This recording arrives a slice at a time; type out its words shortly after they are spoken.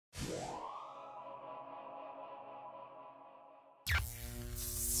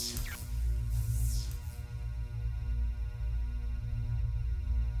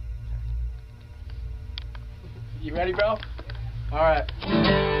You ready, bro? Alright.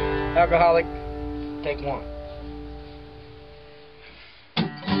 Alcoholic, take one.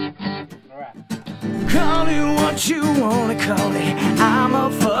 Alright. Call it what you wanna call it. I'm a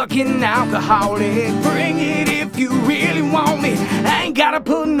fucking alcoholic. Bring it if you really want it. I ain't gotta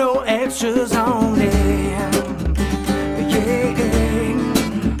put no extras on it. Yeah.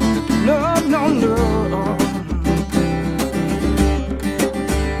 No, no, no.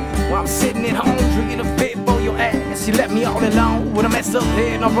 While I'm sitting at home drinking a fit for your ass, you left me all alone with a messed up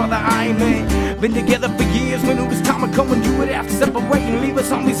head. No, brother, I ain't mad. Been together for years, when it was time to come and you would have to separate and leave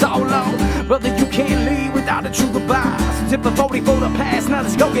us on these all alone. Brother, you can't leave without a true goodbye. So tip a 40 for the past, now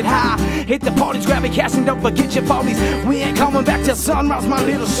let's go get high. Hit the parties, grab your cash and don't forget your 40s. We ain't coming back till sunrise, my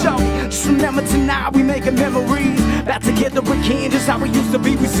little show. Just remember tonight, we making memories. Back together again, just how we used to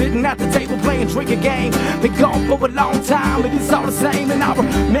be. We sitting at the table playing, drinking game. Been gone for a long time, but it's all the same. And I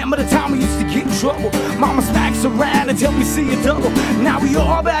remember the time we used to get in trouble. Mama smacks around until we see a double. Now we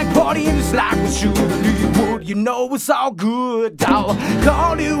all back partying just like we should. Would you know it's all good, dawg?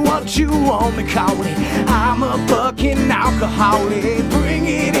 Call it what you want to call it. I'm a fucking alcoholic. Bring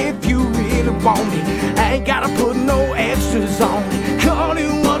it if you really want it. I ain't gotta put no extras on it. Call it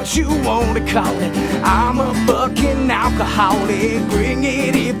what you want to call it. I'm a fucking alcoholic. Bring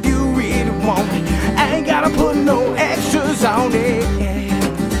it if you really want it. I ain't gotta put no extras on it.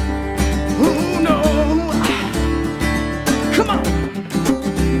 Ooh, no. Come on.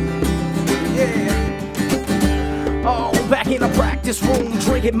 Oh, back in the practice room,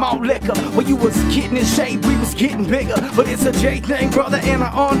 drinking more liquor. When you was getting in shape, we was getting bigger. But it's a J thing, brother, and I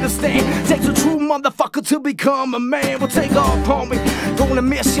understand. Takes a true motherfucker to become a man. We'll take off, homie. Gonna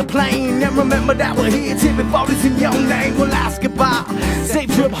miss your plane. And remember that we're here till before it's in your name. We'll ask goodbye. Safe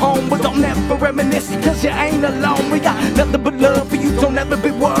trip home, but don't ever reminisce, cause you ain't alone. We got nothing but love for you, don't ever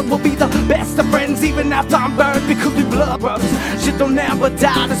be worried. We'll be the best of friends even after I'm burned, because we blood brothers. Shit don't never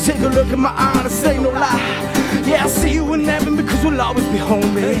die. Just take a look at my eyes and say no lie. Yeah, I'll see you in heaven because we'll always be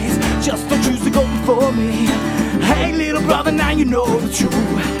homies. Just don't choose to go before me. Hey, little brother, now you know the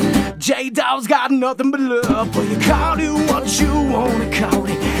truth. J-Dawg's got nothing but love for you. Call it what you wanna call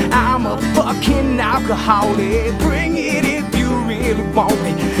it. I'm a fucking alcoholic. Bring it if you really want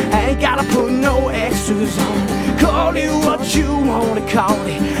it. I ain't gotta put no extras on it. Call it what you wanna call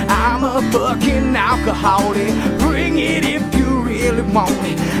it. I'm a fucking alcoholic. Bring it if you really want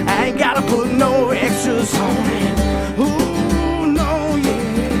it. I ain't gotta put no extras on it. Ooh, no,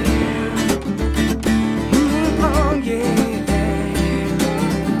 yeah. Ooh, oh, yeah.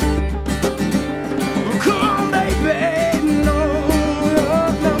 Come on, baby. No, no,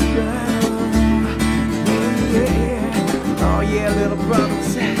 no. Yeah. Oh, yeah, little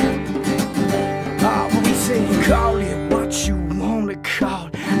brothers. Oh, we say, call it what you wanna call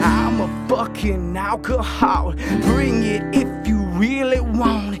it. I'm a fucking alcoholic. Bring it if you really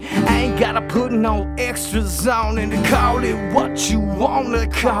want it. I ain't gotta put no extras on it. Call it what you wanna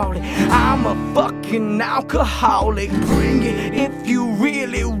call it. I'm a fucking alcoholic. Bring it if you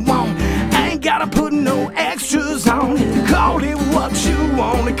really want it. I ain't gotta put no extras on it. Call it what you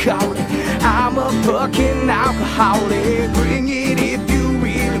wanna call it. I'm a fucking alcoholic. Bring it if you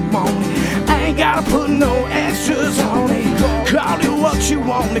really want it. I ain't gotta put no extras on it. Call it what you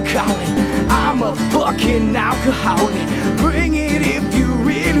wanna call it. I'm a fucking alcoholic. Bring it if you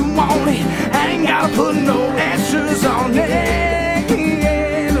really want it. I ain't gotta put no extras on it.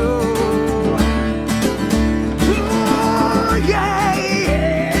 Yeah, no. Ooh, yeah,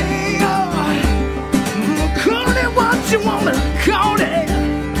 yeah. Call it what you wanna call it.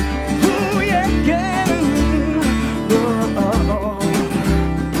 Ooh, yeah, yeah.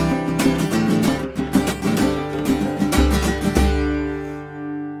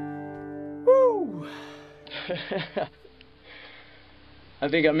 I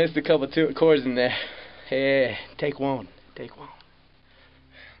think I missed a couple chords in there. Yeah, take one. Take one.